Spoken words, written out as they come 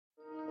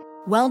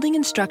Welding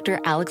instructor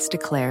Alex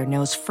DeClaire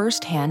knows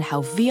firsthand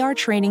how VR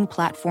training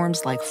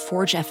platforms like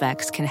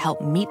ForgeFX can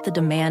help meet the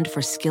demand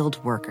for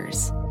skilled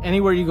workers.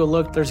 Anywhere you go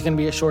look, there's going to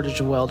be a shortage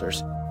of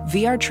welders.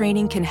 VR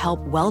training can help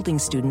welding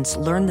students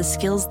learn the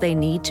skills they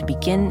need to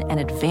begin and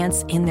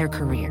advance in their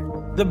career.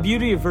 The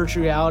beauty of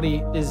virtual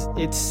reality is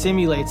it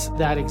simulates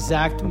that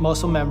exact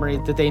muscle memory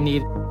that they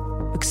need.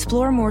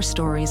 Explore more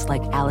stories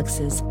like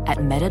Alex's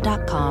at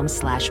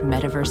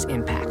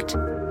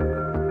meta.com/metaverseimpact.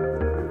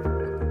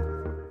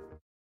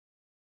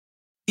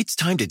 It's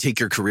time to take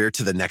your career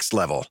to the next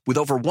level. With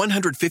over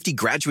 150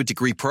 graduate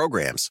degree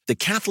programs, the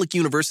Catholic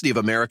University of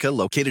America,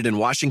 located in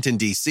Washington,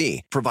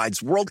 D.C.,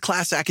 provides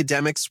world-class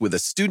academics with a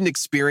student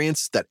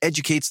experience that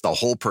educates the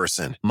whole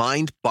person,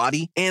 mind,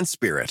 body, and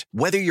spirit.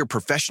 Whether your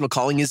professional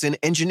calling is in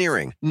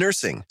engineering,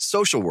 nursing,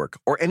 social work,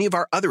 or any of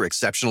our other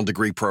exceptional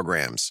degree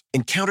programs,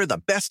 encounter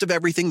the best of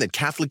everything that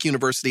Catholic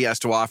University has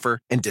to offer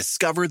and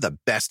discover the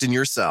best in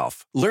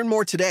yourself. Learn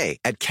more today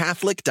at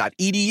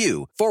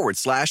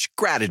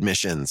catholic.edu/grad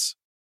admissions.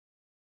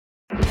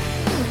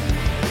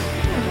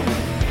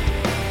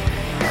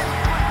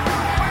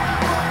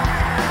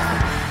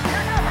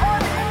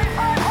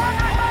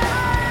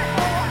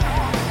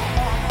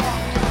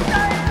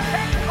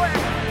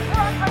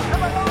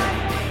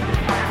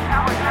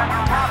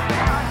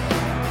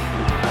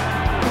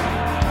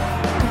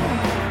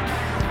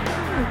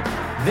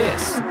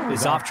 This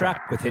is Off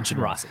Track with Hinch and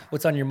Rossi.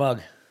 What's on your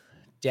mug?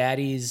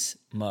 Daddy's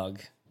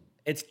mug.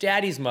 It's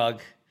Daddy's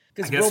mug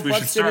because Will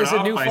Buxton is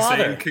a new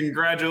father. Saying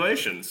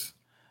congratulations.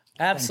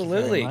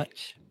 Absolutely. Thank you very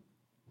much.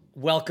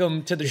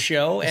 Welcome to the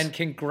show and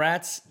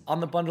congrats on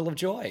the bundle of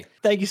joy.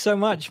 Thank you so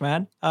much,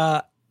 man.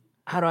 How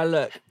do I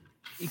look?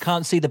 You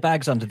can't see the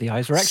bags under the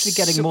eyes. We're actually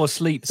getting more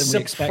sleep than we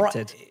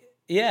expected.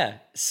 Yeah,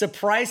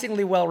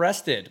 surprisingly well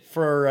rested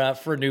for a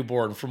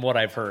newborn, from what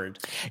I've heard.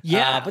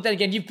 Yeah, but then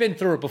again, you've been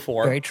through it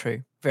before. Very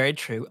true, very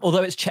true.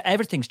 Although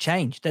everything's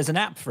changed. There's an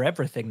app for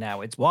everything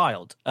now. It's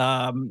wild.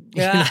 As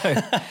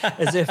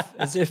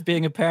if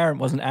being a parent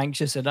wasn't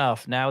anxious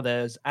enough. Now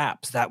there's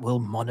apps that will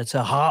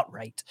monitor heart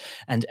rate,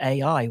 and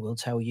AI will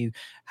tell you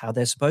how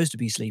they're supposed to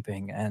be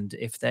sleeping, and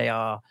if they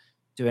are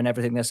doing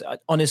everything.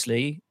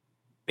 Honestly,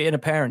 being a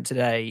parent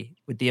today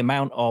with the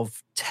amount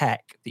of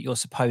tech that you're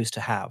supposed to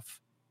have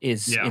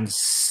is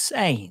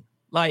insane.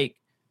 Like,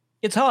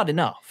 it's hard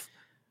enough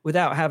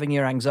without having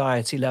your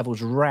anxiety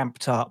levels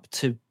ramped up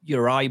to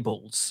your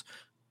eyeballs,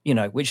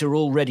 which are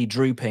already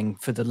drooping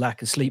for the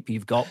lack of sleep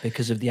you've got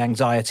because of the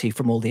anxiety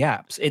from all the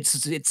apps.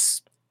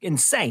 It's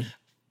insane.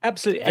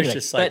 Absolutely. Anyway,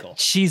 vicious cycle.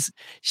 But she's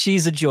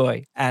a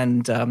joy,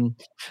 and a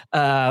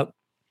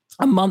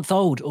month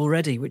old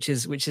already, which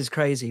is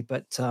crazy.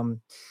 But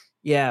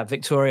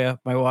Victoria,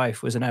 my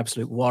wife, was an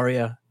absolute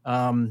warrior.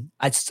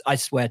 I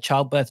swear,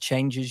 childbirth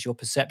changes your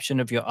perception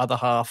of your other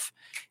half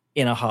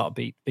in a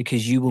heartbeat,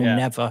 because you will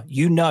never,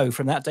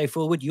 from that day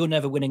forward, you're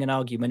never winning an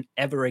argument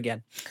ever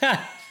again.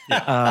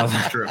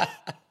 That's true.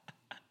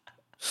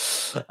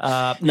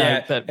 But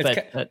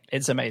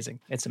it's amazing.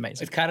 It's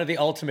amazing. It's kind of the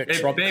ultimate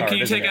trump card. Can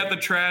you take out the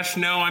trash?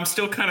 No, I'm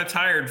still kind of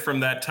tired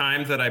from that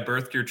time that I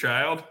birthed your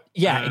child.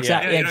 Yeah,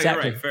 exactly.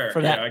 Exactly. Right, fair.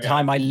 From that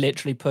time, I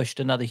literally pushed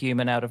another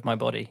human out of my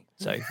body.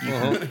 So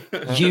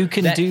you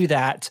can do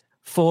that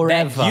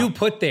forever. That you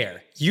put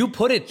there. You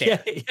put it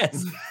there.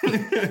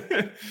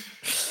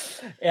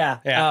 Yeah.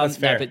 That's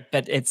fair. No,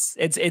 but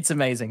it's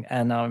amazing,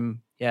 and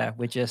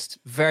we're just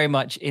very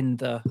much in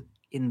the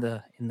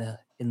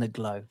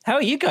glow. How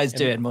are you guys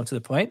doing? More to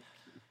the point.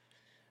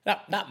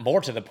 Not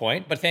more to the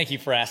point, but thank you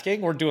for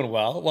asking. We're doing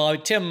well. Well,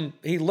 Tim,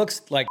 he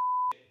looks like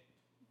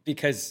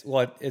because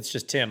it's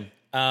just Tim.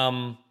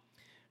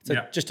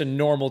 Just a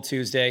normal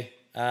Tuesday.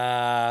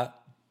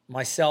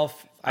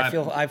 Myself,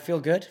 I feel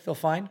good. Feel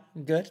fine.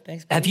 I'm good.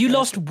 Thanks. Have you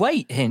lost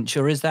weight, Hinch,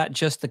 or is that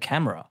just the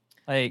camera?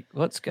 Like,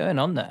 what's going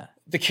on there?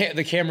 The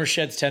camera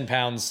sheds 10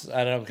 pounds.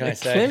 I don't know. What can I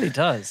say? It clearly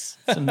does.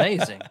 It's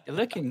amazing.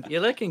 You're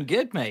looking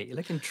good, mate. You're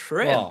looking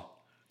trim. Well,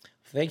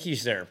 thank you,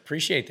 sir.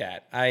 Appreciate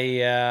that.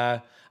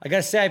 I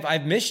gotta say,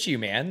 I've missed you,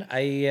 man.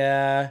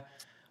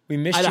 We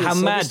missed you. How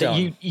mad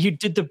that you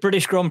did the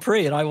British Grand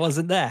Prix and I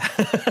wasn't there.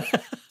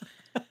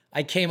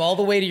 I came all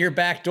the way to your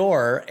back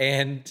door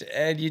and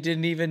you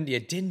didn't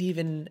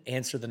even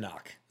answer the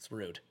knock. It's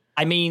rude.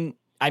 I mean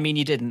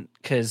you didn't,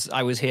 because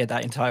I was here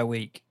that entire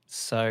week.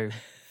 So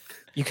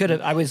you could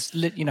have. I was,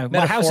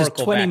 my house is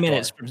 20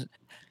 minutes from.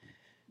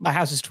 My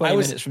house is 20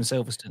 minutes from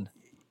Silverstone.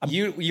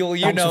 You know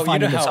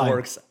how it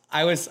works.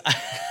 I was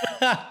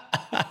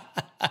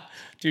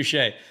touche.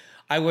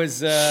 I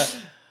was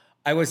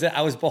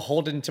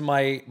beholden to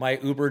my my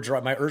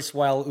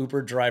erstwhile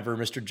Uber driver,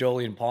 Mr.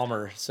 Jolien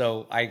Palmer,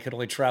 so I could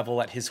only travel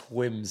at his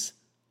whims.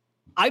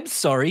 I'm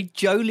sorry,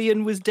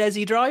 Jolien was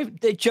Desi driver.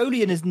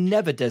 Jolien is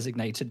never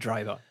designated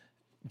driver.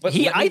 But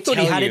I thought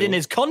he had it in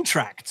his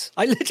contract.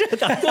 I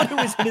thought it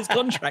was in his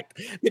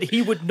contract that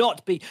he would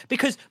not be,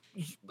 because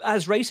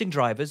as racing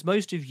drivers,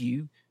 most of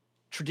you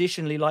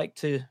traditionally like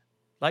to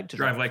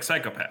drive like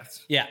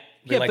psychopaths. Yeah,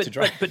 we like to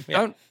drive, but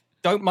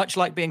don't much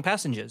like being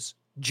passengers.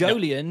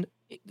 Jolien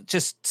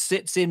just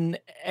sits in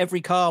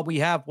every car we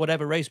have,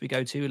 whatever race we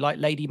go to, like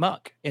Lady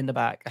Muck in the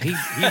back. He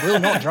will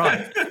not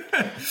drive.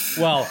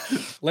 Well,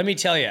 let me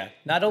tell you,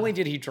 not only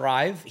did he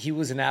drive, he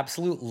was an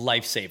absolute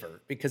lifesaver.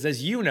 Because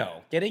as you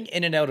know, getting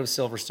in and out of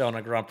Silverstone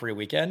on Grand Prix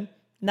weekend,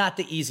 not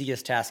the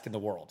easiest task in the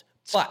world.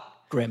 But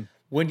grim.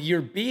 When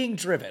you're being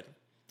driven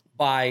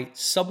by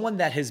someone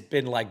that has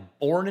been like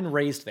born and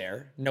raised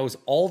there, knows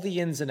all the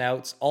ins and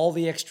outs, all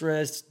the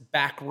extras,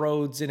 back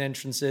roads and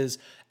entrances,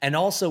 and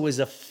also is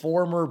a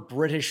former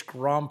British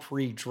Grand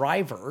Prix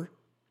driver,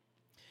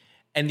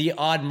 and the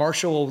odd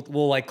marshal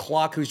will like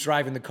clock who's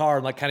driving the car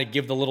and like kind of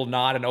give the little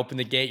nod and open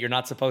the gate you're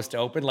not supposed to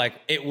open. Like,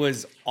 it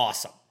was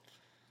awesome.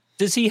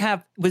 Was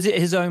it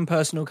his own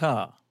personal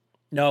car?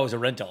 No, it was a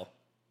rental.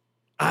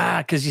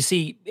 Because you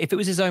see, if it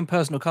was his own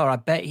personal car, I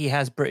bet he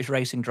has British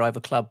Racing Driver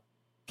Club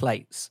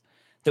plates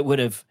that would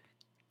have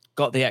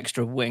got the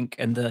extra wink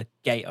and the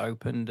gate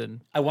opened.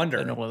 And I wonder.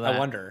 And all of that. I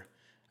wonder.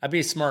 That'd be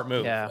a smart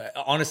move. Yeah.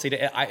 Honestly,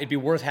 it'd be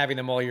worth having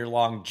them all year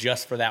long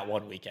just for that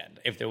one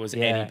weekend, if there was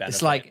any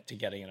benefit to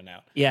getting in and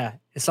out. Yeah,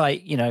 it's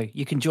like,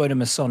 you can join a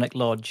Masonic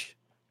Lodge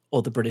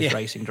or the British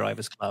Racing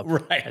Drivers Club.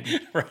 Right,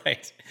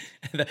 right.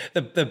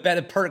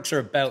 The perks are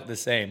about the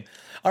same.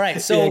 All right,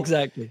 so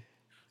exactly.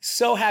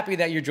 So happy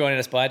that you're joining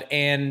us, bud.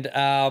 And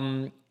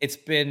it's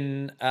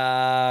been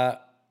an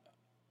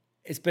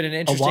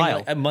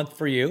interesting a month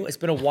for you. It's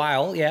been a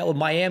while. Yeah, well,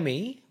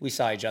 Miami, we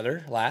saw each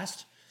other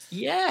last.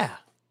 Yeah.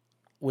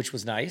 Which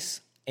was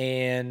nice,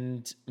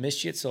 and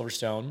missed you at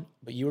Silverstone,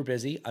 but you were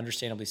busy,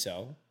 understandably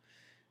so.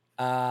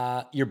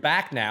 You're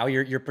back now.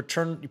 Your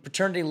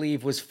paternity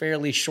leave was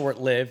fairly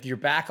short-lived. You're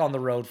back on the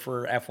road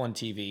for F1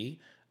 TV.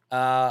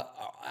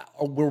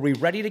 Were we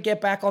ready to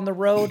get back on the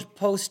road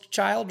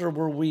post-child, or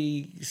were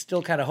we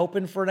still kind of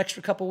hoping for an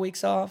extra couple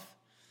weeks off?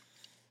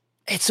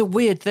 It's a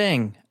weird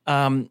thing.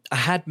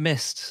 I'd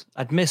missed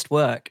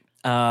work.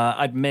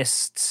 I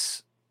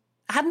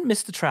hadn't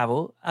missed the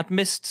travel. I'd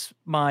missed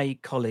my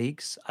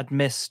colleagues. I'd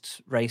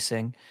missed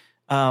racing.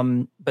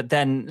 But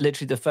then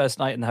literally the first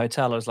night in the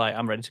hotel, I was like,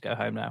 I'm ready to go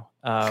home now.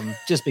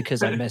 Just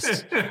because I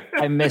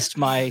missed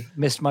my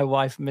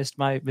wife, missed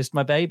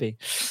my baby.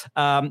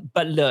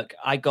 But look,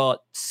 I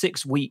got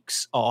 6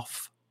 weeks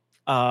off,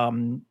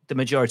 the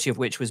majority of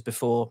which was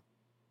before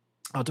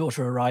our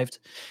daughter arrived.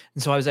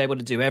 And so I was able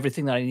to do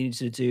everything that I needed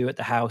to do at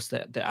the house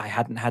that I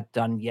hadn't had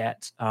done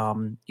yet.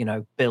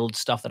 Build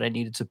stuff that I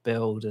needed to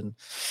build and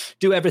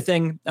do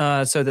everything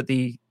so that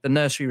the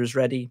nursery was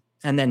ready.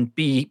 And then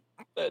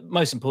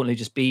most importantly,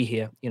 just be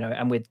here,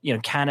 and with,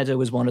 Canada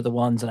was one of the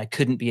ones, and I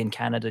couldn't be in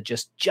Canada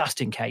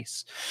just in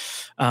case.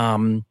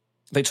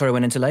 Victoria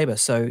went into labor.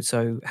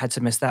 So had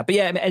to miss that. But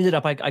yeah, it ended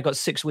up, I got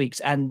 6 weeks,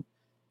 and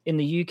in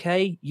the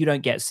UK, you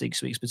don't get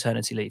 6 weeks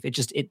paternity leave.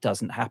 It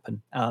doesn't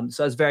happen.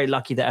 So I was very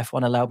lucky that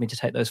F1 allowed me to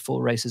take those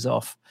 4 races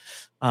off,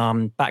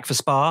 back for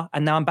Spa,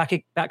 and now I'm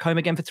back home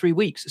again for 3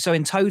 weeks. So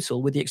in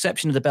total, with the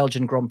exception of the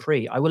Belgian Grand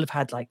Prix, I will have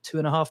had like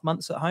 2.5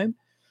 months at home,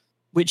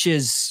 which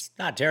is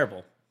not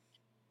terrible.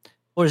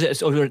 Or is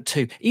it? Or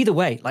 2? Either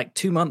way, like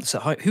 2 months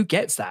at home. Who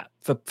gets that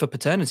for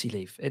paternity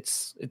leave?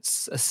 It's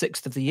a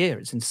sixth of the year.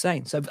 It's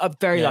insane. So I'm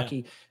very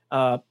lucky.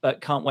 But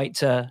can't wait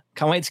to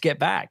get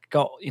back.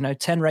 Got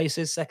 10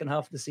 races second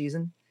half of the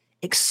season.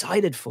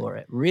 Excited for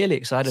it. Really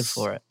excited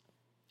for it.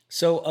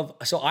 So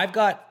I've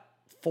got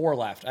 4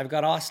 left. I've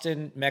got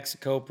Austin,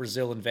 Mexico,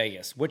 Brazil, and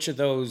Vegas. Which of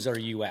those are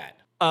you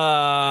at?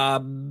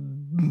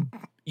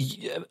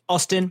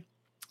 Austin,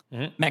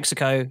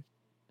 Mexico,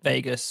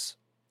 Vegas.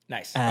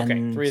 Nice.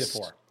 Okay, 3 of the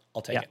 4.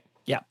 I'll take it.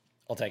 Yeah,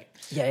 I'll take it.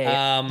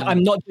 Yeah.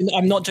 I'm not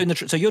doing the.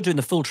 So you're doing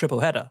the full triple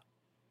header.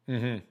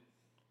 Good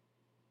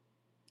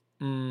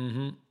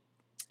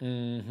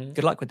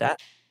luck with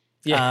that.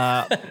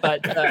 Yeah.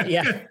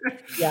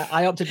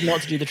 I opted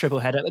not to do the triple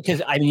header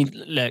because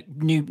look,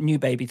 new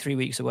baby 3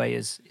 weeks away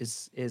is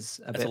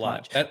a bit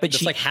much. But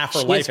she's like half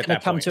her life at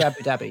that point. Come to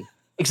Abu Dhabi.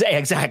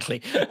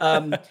 Exactly.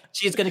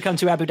 She's going to come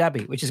to Abu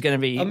Dhabi, which is going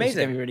to be amazing. It's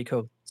going to be really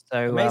cool.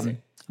 So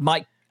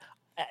Mike,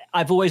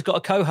 I've always got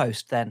a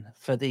co-host then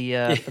for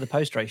the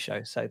post race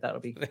show, so that'll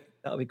be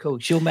cool.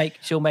 She'll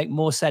make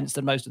more sense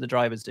than most of the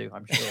drivers do,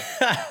 I'm sure.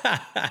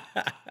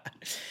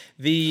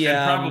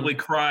 And probably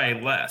cry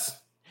less.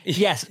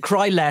 Yes,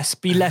 cry less,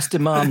 be less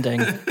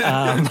demanding.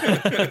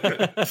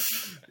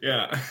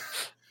 Yeah.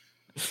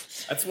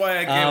 That's why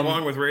I get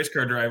along with race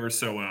car drivers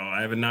so well.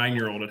 I have a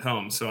 9-year-old at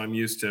home, so I'm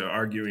used to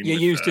arguing. You're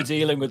used to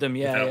dealing with them,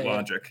 without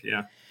logic.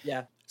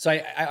 Yeah. So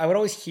I would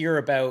always hear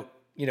about,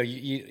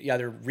 you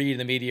either read in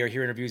the media or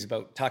hear interviews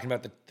about talking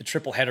about the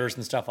triple headers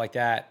and stuff like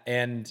that.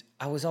 And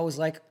I was always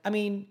like,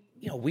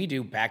 we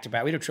do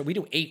back-to-back. We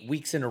do 8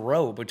 weeks in a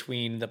row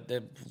between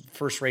the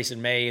first race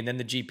in May and then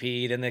the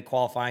GP, then the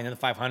qualifying, then the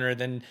 500,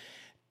 then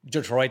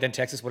Detroit, then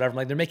Texas, whatever. I'm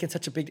like, they're making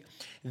such a big...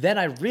 Then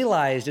I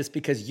realized it's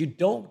because you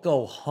don't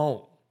go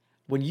home.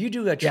 When you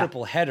do a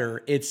triple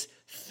header, it's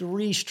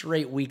 3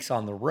 straight weeks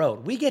on the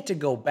road. We get to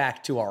go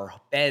back to our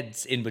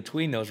beds in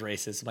between those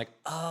races. I'm like,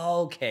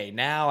 okay,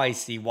 now I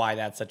see why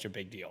that's such a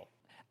big deal.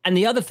 And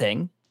the other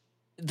thing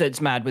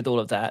that's mad with all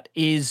of that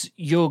is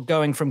you're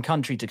going from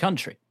country to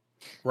country.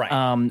 Right.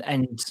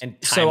 And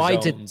so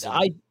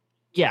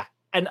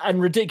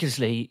and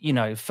ridiculously,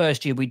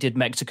 first year we did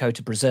Mexico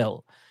to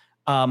Brazil.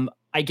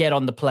 I get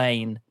on the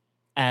plane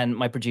and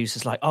my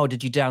producer's like, "Oh,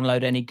 did you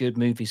download any good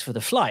movies for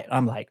the flight?"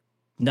 I'm like,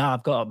 "No,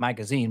 I've got a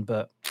magazine,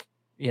 but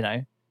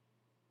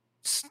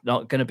it's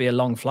not going to be a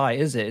long flight,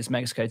 is it? It's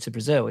Mexico to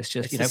Brazil. It's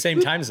just, the same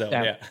time zone."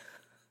 down. Yeah.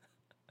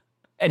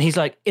 And he's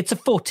like, "It's a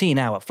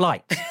 14-hour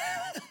flight."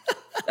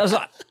 I was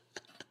like,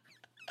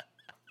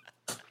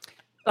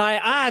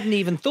 I hadn't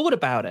even thought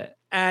about it.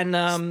 And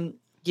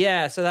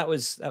so that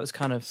was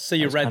kind of. So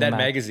you read that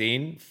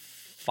magazine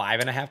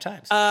 5.5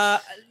 times.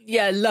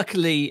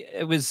 Luckily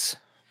it was.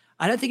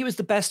 I don't think it was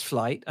the best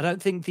flight. I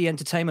don't think the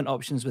entertainment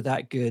options were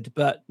that good.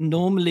 But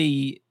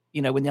normally,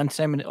 when the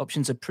entertainment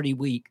options are pretty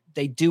weak,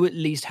 they do at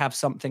least have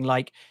something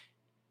like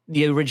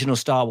the original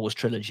Star Wars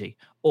trilogy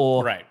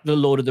or the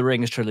Lord of the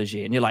Rings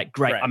trilogy, and you're like,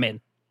 great, I'm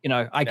in.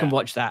 I can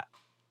watch that.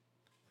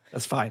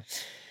 That's fine.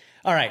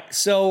 All right,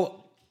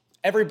 so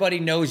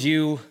everybody knows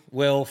you,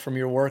 Will, from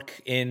your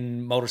work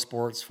in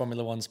motorsports,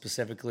 Formula One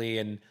specifically.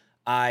 And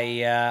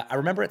I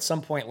remember at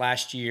some point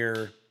last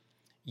year,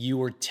 you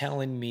were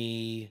telling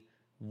me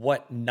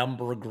what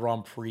number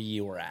Grand Prix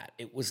you were at.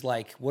 It was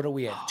like, what are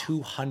we at,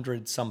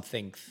 200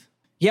 something?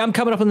 Yeah, I'm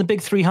coming up on the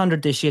big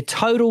 300 this year.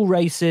 Total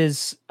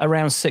races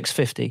around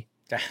 650.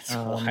 That's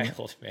wild, man.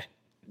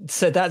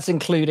 So that's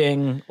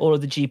including all of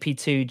the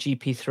GP2,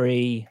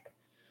 GP3,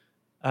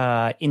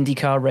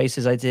 IndyCar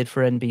races I did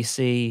for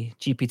NBC,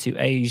 GP2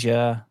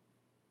 Asia,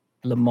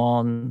 Le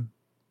Mans.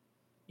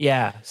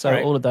 Yeah,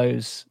 so all of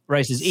those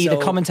races, either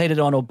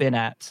commentated on or been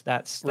at,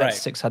 that's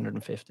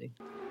 650.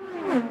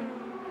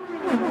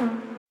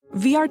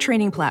 VR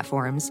training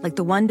platforms, like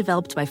the one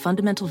developed by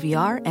Fundamental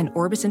VR and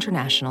Orbis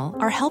International,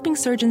 are helping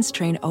surgeons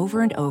train over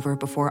and over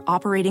before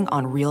operating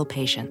on real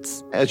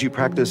patients. As you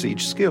practice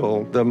each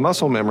skill, the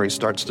muscle memory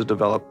starts to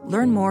develop.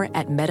 Learn more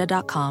at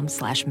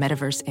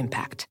meta.com/metaverse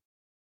impact.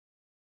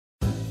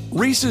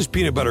 Reese's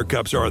peanut butter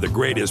cups are the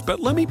greatest, but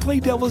let me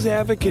play devil's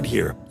advocate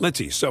here. Let's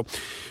see. So,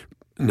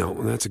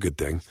 no, that's a good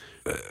thing.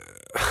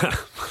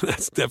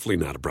 That's definitely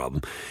not a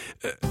problem.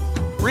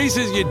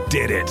 Reese's, you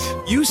did it.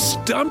 You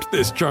stumped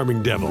this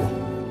charming devil.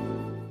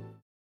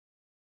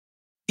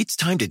 It's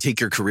time to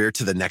take your career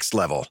to the next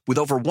level. With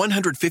over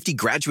 150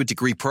 graduate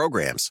degree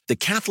programs, the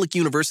Catholic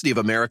University of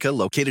America,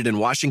 located in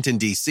Washington,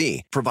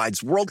 D.C.,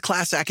 provides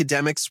world-class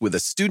academics with a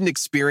student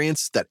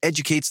experience that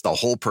educates the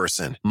whole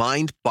person,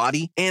 mind,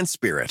 body, and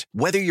spirit.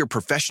 Whether your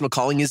professional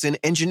calling is in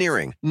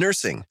engineering,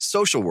 nursing,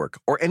 social work,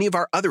 or any of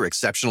our other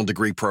exceptional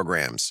degree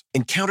programs,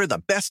 encounter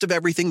the best of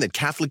everything that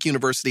Catholic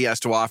University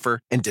has to offer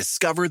and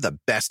discover the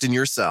best in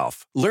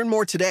yourself. Learn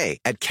more today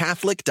at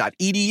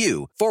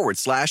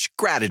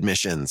catholic.edu/grad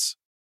admissions.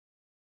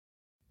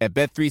 At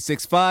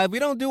Bet365, we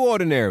don't do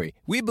ordinary.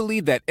 We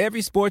believe that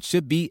every sport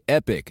should be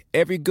epic.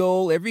 Every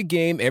goal, every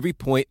game, every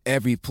point,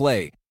 every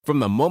play. From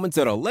the moments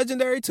that are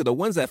legendary to the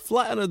ones that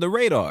fly under the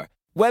radar.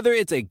 Whether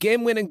it's a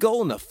game-winning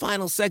goal in the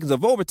final seconds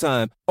of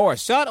overtime or a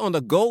shot on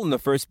the goal in the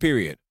first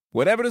period.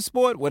 Whatever the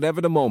sport,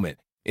 whatever the moment.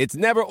 It's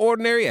never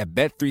ordinary at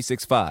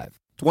Bet365.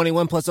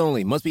 21 plus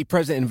only. Must be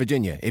present in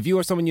Virginia. If you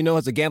or someone you know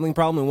has a gambling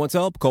problem and wants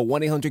help, call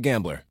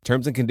 1-800-GAMBLER.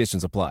 Terms and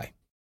conditions apply.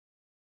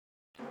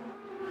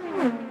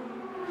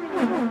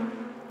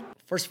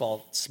 First of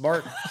all,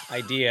 smart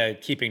idea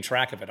keeping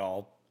track of it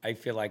all. I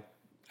feel like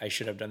I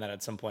should have done that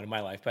at some point in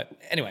my life. But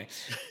anyway,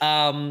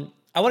 I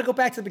want to go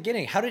back to the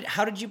beginning. How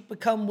did you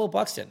become Will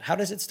Buxton? How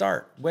does it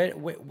start?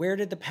 Where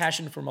did the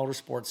passion for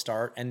motorsports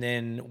start? And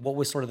then what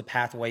was sort of the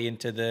pathway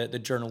into the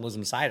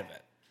journalism side of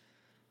it?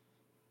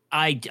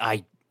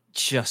 I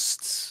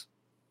just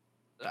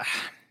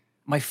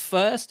my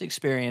first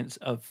experience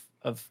of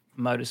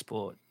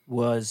motorsport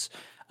was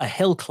a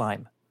hill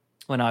climb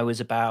when I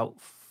was about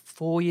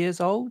 4 years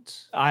old.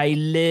 I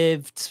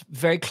lived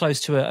very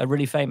close to a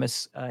really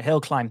famous hill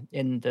climb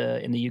in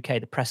the UK,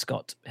 the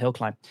Prescott Hill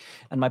Climb.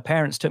 And my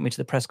parents took me to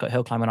the Prescott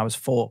Hill Climb when I was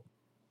 4.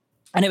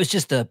 And it was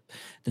just the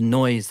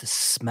noise, the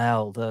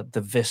smell,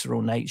 the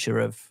visceral nature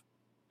of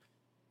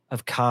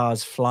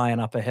cars flying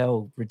up a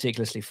hill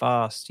ridiculously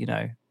fast,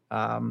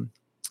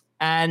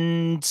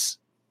 and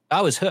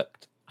I was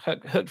hooked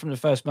from the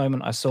first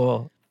moment I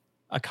saw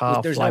a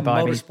car There's fly no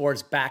by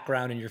motorsports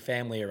background in your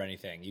family or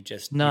anything. You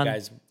just, None. you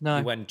guys No.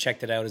 you went and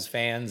checked it out as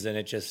fans and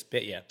it just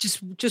bit you.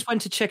 Just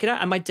went to check it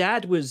out. And my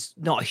dad was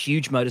not a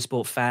huge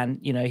motorsport fan.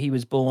 He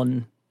was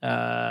born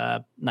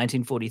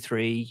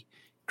 1943,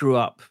 grew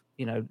up,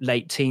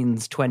 late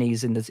teens,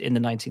 20s in the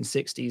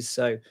 1960s.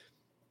 So,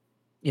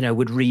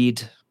 would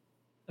read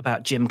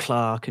about Jim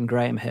Clark and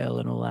Graham Hill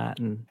and all that.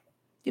 And,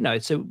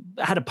 so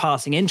I had a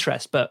passing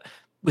interest, but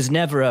was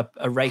never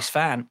a race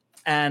fan.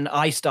 And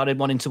I started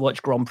wanting to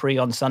watch Grand Prix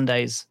on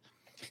Sundays.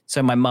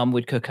 So my mum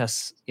would cook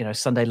us,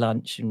 Sunday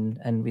lunch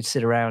and we'd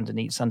sit around and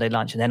eat Sunday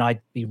lunch. And then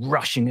I'd be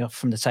rushing off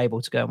from the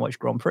table to go and watch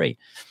Grand Prix.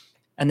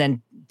 And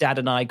then Dad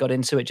and I got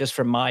into it just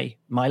from my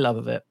love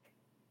of it.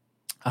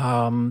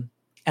 And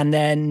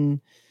then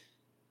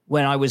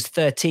when I was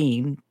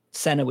 13,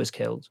 Senna was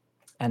killed.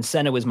 And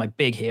Senna was my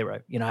big hero.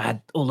 You know, I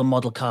had all the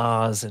model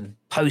cars and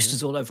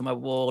posters all over my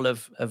wall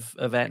of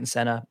Ayrton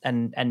Senna.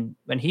 And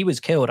when he was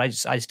killed, I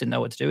just didn't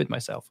know what to do with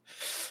myself.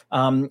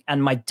 And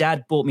my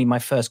dad bought me my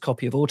first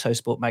copy of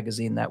Autosport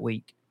magazine that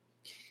week.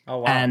 Oh,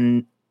 wow.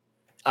 And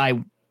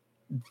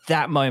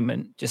that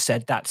moment just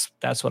said, that's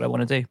what I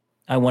want to do.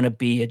 I want to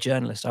be a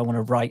journalist. I want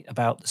to write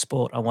about the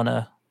sport. I want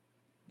to,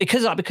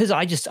 because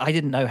I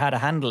didn't know how to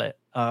handle it.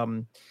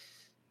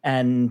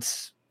 And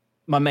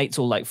my mates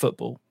all like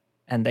football.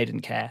 And they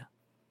didn't care,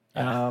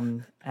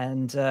 and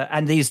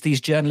these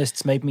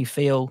journalists made me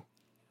feel,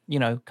 you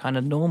know, kind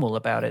of normal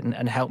about it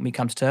and helped me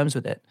come to terms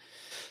with it.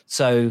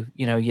 So,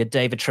 you know, your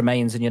David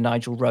Tremaines and your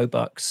Nigel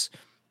Roebucks,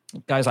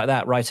 guys like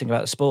that writing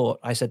about the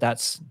sport. I said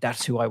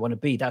that's who I want to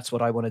be. That's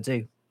what I want to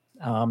do,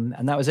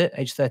 and that was it.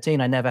 Age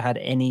 13, I never had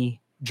any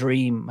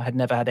dream. I had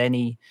never had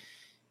any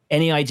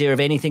idea of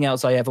anything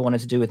else I ever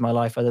wanted to do with my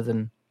life other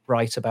than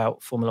write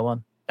about Formula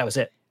One. That was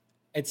it.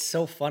 It's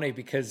so funny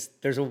because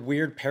there's a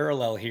weird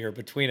parallel here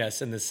between us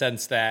in the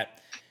sense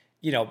that,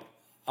 you know,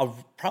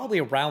 probably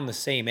around the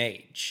same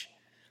age.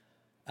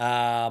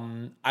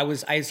 I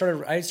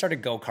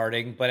started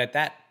go-karting, but at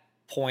that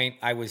point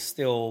I was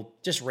still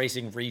just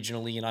racing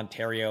regionally in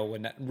Ontario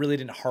and really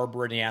didn't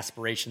harbor any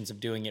aspirations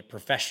of doing it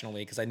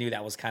professionally because I knew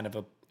that was kind of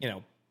a, you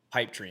know,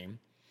 pipe dream.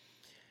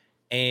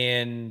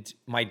 And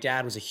my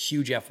dad was a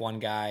huge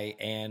F1 guy,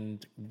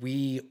 and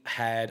we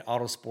had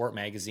Autosport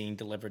magazine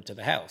delivered to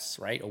the house,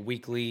 right? A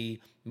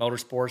weekly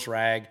motorsports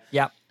rag.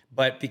 Yeah.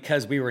 But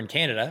because we were in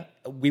Canada,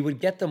 we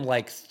would get them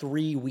like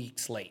 3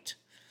 weeks late.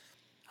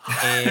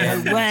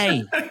 And no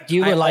way.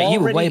 You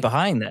were way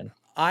behind then.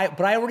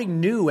 But I already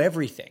knew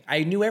everything.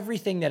 I knew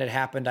everything that had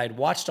happened. I'd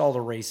watched all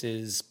the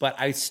races, but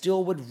I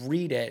still would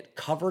read it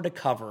cover to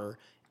cover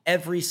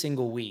every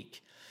single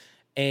week.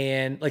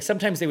 And like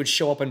sometimes they would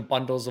show up in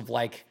bundles of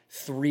like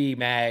 3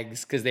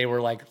 mags because they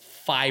were like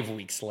 5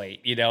 weeks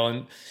late, you know?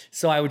 And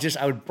so I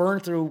would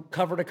burn through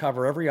cover to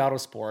cover every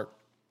Autosport.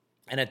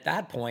 And at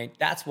that point,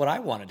 that's what I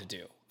wanted to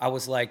do. I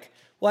was like,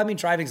 well, I mean,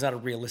 driving's not a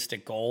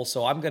realistic goal.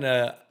 So I just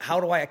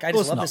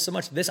love this so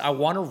much. I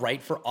want to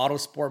write for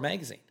Autosport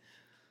magazine.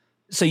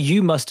 So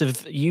you must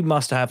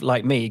have,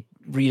 like me,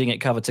 reading it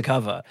cover to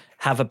cover,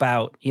 have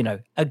about, you know,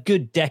 a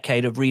good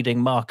decade of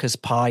reading Marcus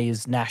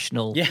Pye's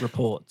national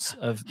reports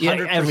of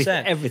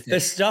 100%. Everything. The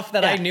stuff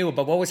that I knew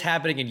about what was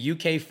happening in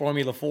UK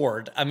Formula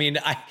Ford. I mean,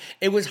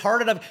 it was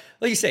hard enough.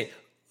 Like you say,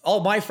 all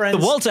my friends.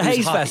 The Walter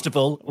Hayes hockey.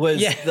 Festival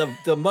was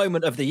the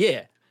moment of the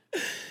year.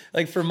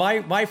 Like for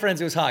my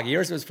friends, it was hockey.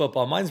 Yours was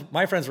football.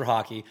 My friends were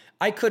hockey.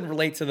 I couldn't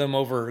relate to them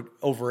over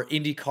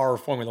IndyCar or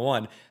Formula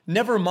One.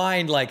 Never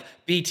mind like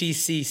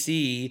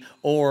BTCC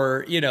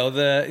or, you know,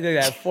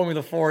 the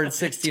Formula Ford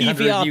 1600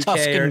 TVR UK.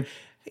 Tuscan.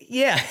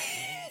 Yeah,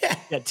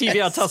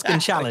 TVR Tuscan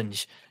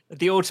Challenge,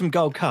 the Autumn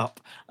Gold Cup.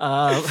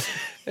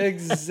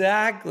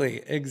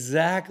 Exactly.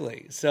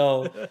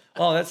 So,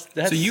 that's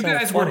so you so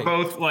guys funny.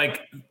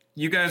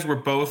 were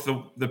both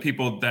the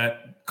people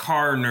that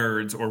car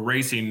nerds or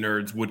racing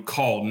nerds would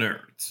call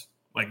nerds.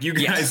 Like you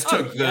guys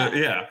took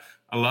I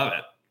love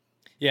it.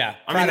 Yeah.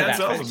 I mean, that's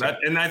awesome.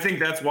 And I think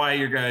that's why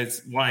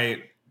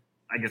why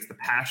I guess the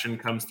passion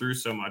comes through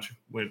so much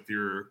with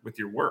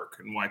your work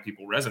and why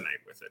people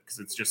resonate with it. Cause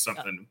it's just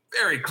something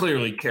very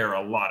clearly care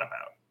a lot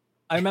about.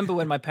 I remember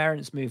when my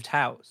parents moved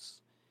house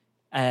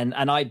and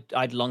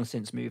I'd long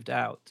since moved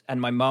out,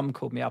 and my mum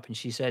called me up and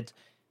she said,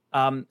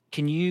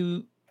 can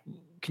you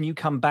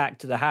come back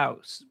to the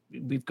house?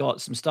 We've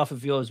got some stuff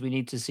of yours. We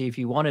need to see if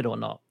you want it or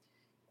not.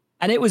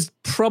 And it was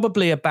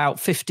probably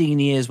about 15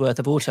 years worth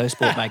of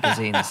Autosport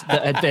magazines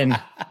that had been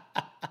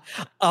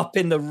up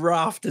in the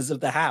rafters of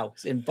the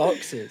house in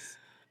boxes.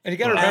 And you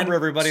got to remember,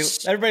 everybody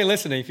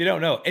listening, if you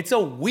don't know, it's a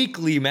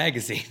weekly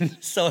magazine.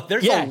 So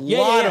there's a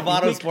lot of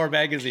Autosport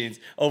magazines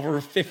over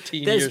a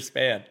 15-year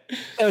span.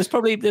 There's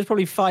probably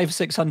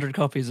 500-600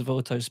 copies of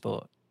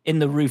Autosport in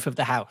the roof of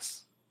the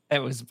house.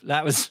 That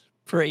was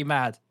pretty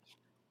mad.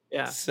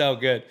 Yeah. So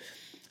good.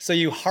 So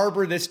you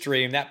harbor this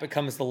dream, that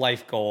becomes the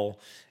life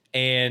goal.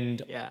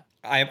 And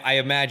I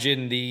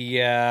imagine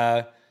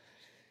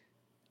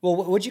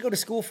what'd you go to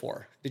school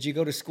for? Did you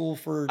go to school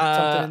for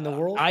something in the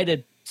world? I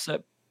did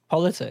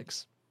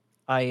politics.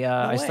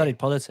 I studied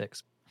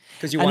politics.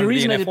 Because you wanted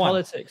to be an F1.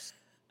 Politics.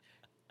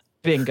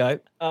 Bingo.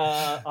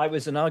 I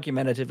was an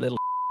argumentative little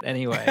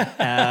anyway.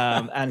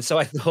 And so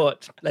I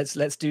thought,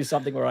 let's do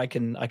something where I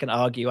can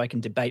argue, I can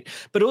debate.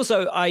 But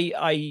also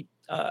I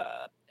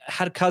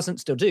had a cousin,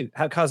 still do,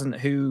 had a cousin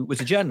who was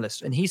a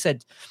journalist, and he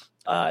said,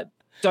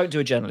 don't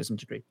do a journalism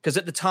degree. Because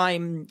at the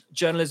time,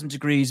 journalism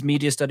degrees,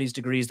 media studies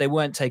degrees, they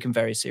weren't taken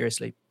very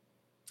seriously.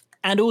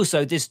 And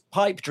also this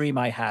pipe dream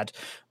I had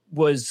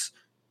was,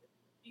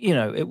 you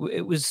know,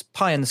 it was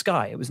pie in the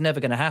sky. It was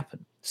never going to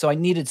happen. So I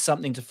needed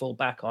something to fall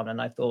back on.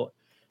 And I thought,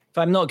 if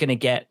I'm not going to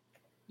get,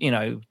 you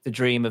know, the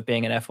dream of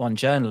being an F1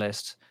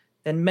 journalist,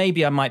 then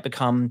maybe I might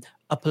become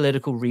a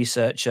political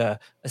researcher,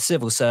 a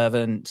civil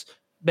servant,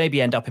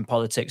 maybe end up in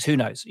politics. Who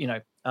knows? You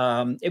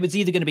know, it was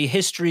either going to be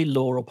history,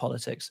 law, or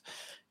politics.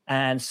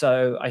 And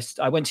so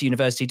I went to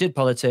university, did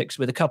politics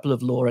with a couple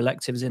of law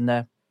electives in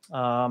there,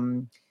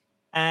 and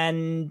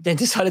then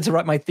decided to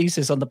write my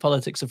thesis on the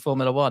politics of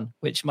Formula One,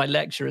 which my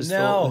lecturers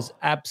thought was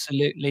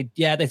absolutely,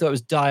 they thought it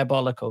was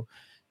diabolical.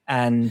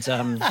 And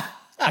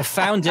I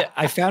found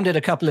it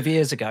a couple of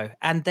years ago,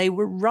 and they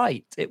were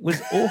right. It was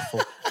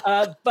awful.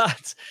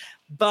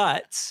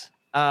 But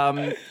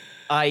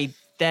I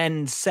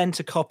then sent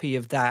a copy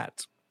of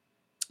that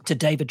to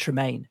David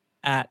Tremaine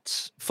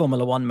at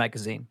Formula One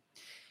magazine.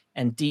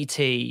 And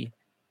DT,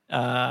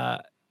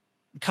 a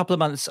couple of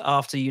months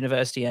after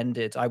university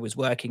ended, I was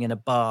working in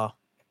a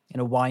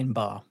wine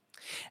bar.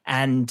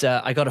 And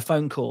I got a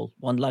phone call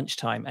one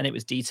lunchtime, and it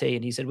was DT.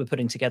 And he said, we're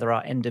putting together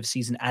our end of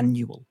season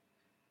annual.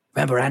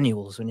 Remember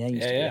annuals when they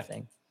used to be a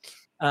thing?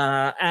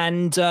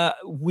 And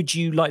would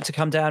you like to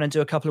come down and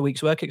do a couple of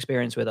weeks work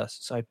experience with us?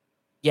 So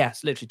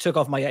yes, literally took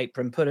off my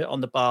apron, put it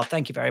on the bar.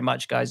 Thank you very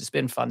much, guys. It's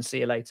been fun.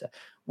 See you later.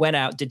 Went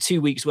out, did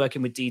 2 weeks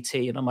working with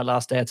DT. And on my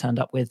last day, I turned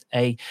up with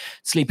a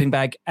sleeping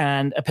bag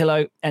and a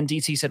pillow. And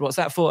DT said, what's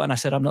that for? And I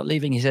said, I'm not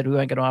leaving. He said, we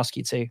weren't going to ask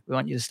you to. We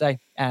want you to stay.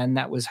 And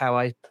that was how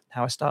I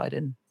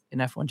started in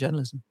F1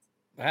 journalism.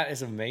 That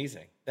is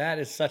amazing. That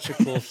is such a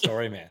cool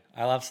story, man.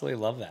 I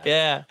absolutely love that.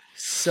 Yeah.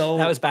 So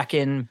that was back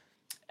in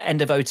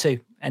end of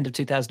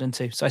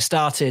 2002. So I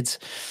started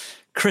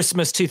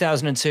Christmas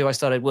 2002. I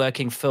started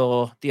working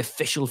for the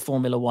official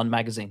Formula One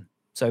magazine.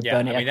 So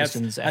Bernie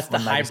Eccleston's that's F1 the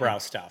magazine. highbrow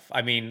stuff.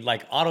 I mean,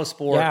 like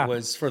Autosport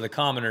was for the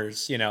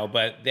commoners,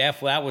 but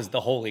that was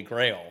the holy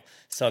grail.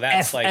 So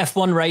that's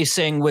F1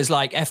 racing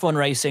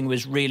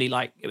was really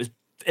like, it was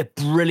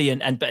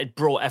brilliant, but it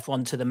brought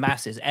F1 to the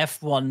masses.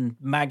 F1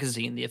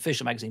 magazine, the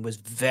official magazine, was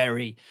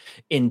very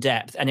in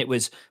depth, and it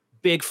was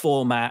big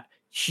format,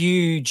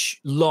 huge,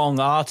 long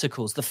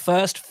articles. The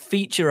first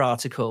feature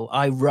article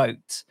I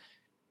wrote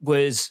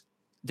was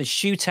the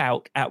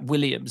shootout at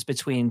Williams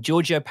between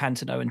Giorgio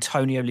Pantano and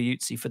Tonio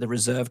Liuzzi for the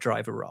reserve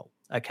driver role.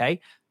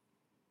 Okay.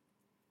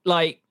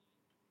 Like,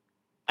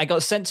 I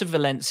got sent to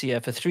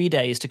Valencia for 3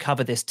 days to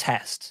cover this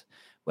test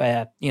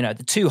where,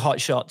 the two hot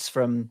shots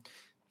from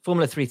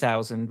Formula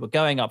 3000 were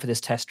going up for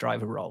this test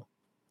driver role.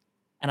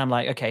 And I'm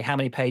like, okay, how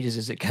many pages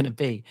is it going to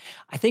be?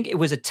 I think it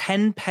was a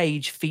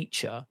 10-page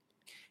feature,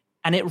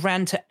 and it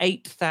ran to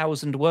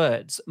 8,000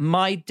 words.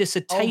 My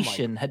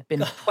dissertation had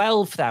been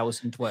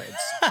 12,000 words,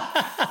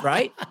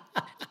 right?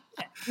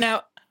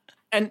 Now,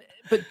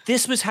 but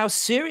this was how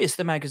serious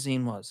the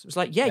magazine was. It was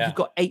like, you've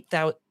got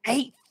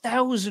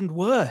 8,000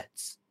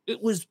 words.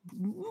 It was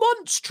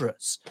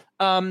monstrous.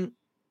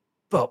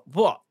 But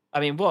what? I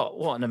mean,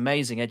 what an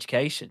amazing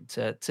education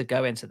to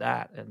go into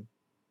that. And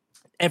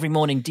every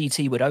morning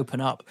DT would open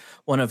up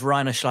one of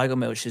Rainer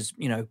Schleigelmilch's,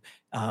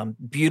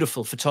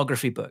 beautiful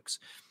photography books.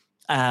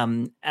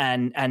 And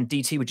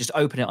DT would just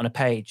open it on a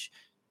page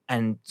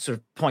and sort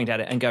of point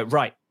at it and go,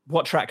 right,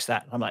 what track's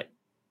that? I'm like,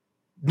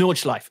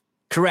 Nordschleife,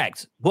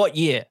 correct. What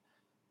year?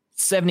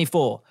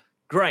 74.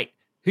 Great.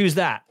 Who's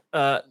that?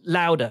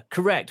 Lauda,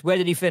 correct. Where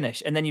did he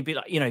finish? And then you'd be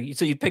like,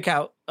 so you pick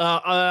out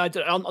on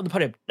the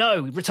podium.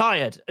 No,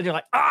 retired. And you're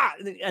like,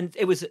 and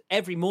it was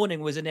every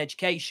morning was an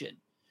education.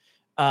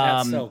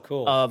 That's so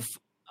cool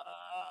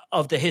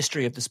of the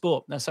history of the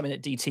sport. That's something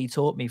that DT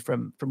taught me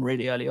from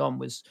really early on,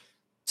 was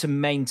to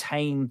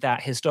maintain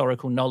that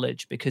historical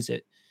knowledge, because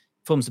it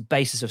forms the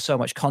basis of so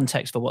much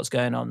context for what's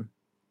going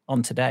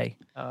on today.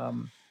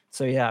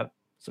 So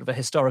sort of a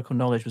historical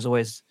knowledge was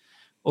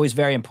always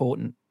very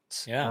important.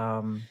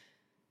 Yeah.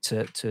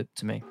 To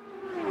me.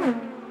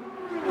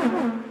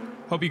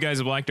 Hope you guys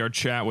have liked our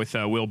chat with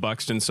Will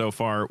Buxton so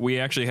far. We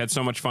actually had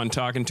so much fun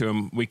talking to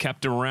him. We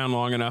kept him around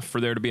long enough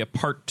for there to be a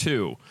part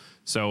 2.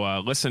 So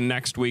listen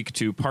next week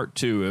to part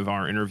 2 of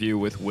our interview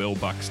with Will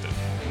Buxton.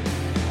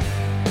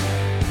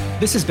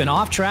 This has been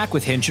Off Track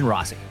with Hinch and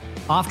Rossi.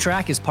 Off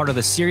Track is part of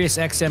the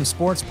SiriusXM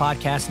Sports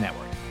Podcast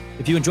Network.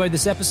 If you enjoyed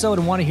this episode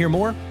and want to hear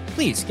more,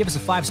 please give us a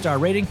 5-star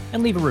rating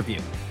and leave a review.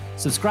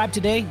 Subscribe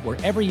today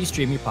wherever you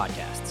stream your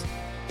podcasts.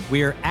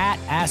 We're at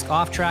Ask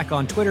Off Track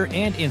on Twitter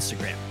and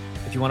Instagram.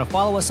 If you want to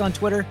follow us on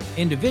Twitter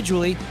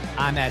individually,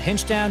 I'm at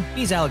Hinchtown,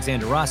 he's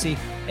Alexander Rossi,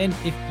 and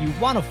if you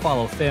want to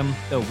follow Tim,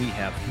 though we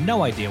have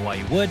no idea why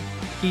you would,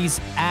 he's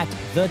at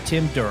The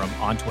Tim Durham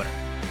on Twitter.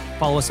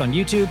 Follow us on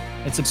YouTube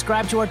and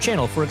subscribe to our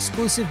channel for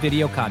exclusive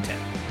video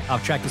content.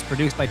 Off Track is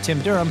produced by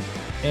Tim Durham,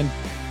 and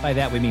by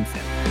that we mean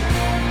Tim.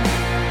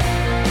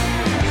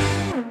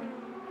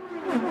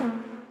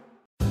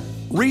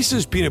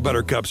 Reese's peanut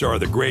butter cups are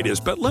the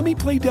greatest, but let me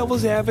play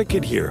devil's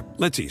advocate here.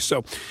 Let's see.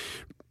 So,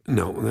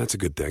 no, that's a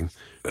good thing.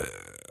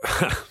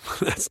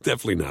 That's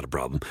definitely not a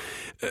problem.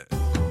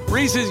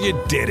 Reese's,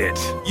 you did it.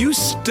 You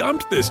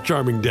stumped this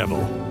charming devil.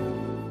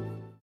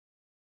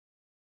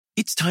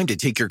 It's time to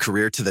take your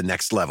career to the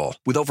next level.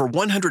 With over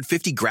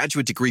 150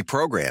 graduate degree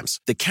programs,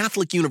 the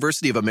Catholic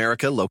University of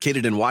America,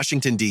 located in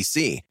Washington,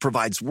 D.C.,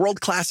 provides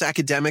world-class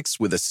academics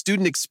with a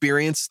student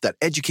experience that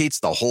educates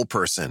the whole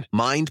person,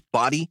 mind,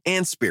 body,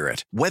 and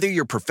spirit. Whether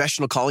your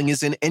professional calling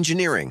is in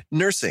engineering,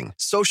 nursing,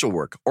 social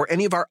work, or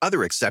any of our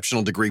other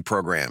exceptional degree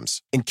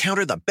programs,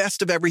 encounter the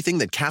best of everything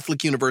that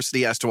Catholic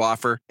University has to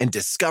offer and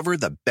discover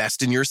the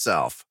best in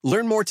yourself.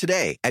 Learn more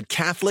today at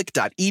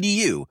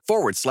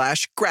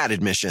catholic.edu/grad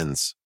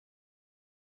admissions.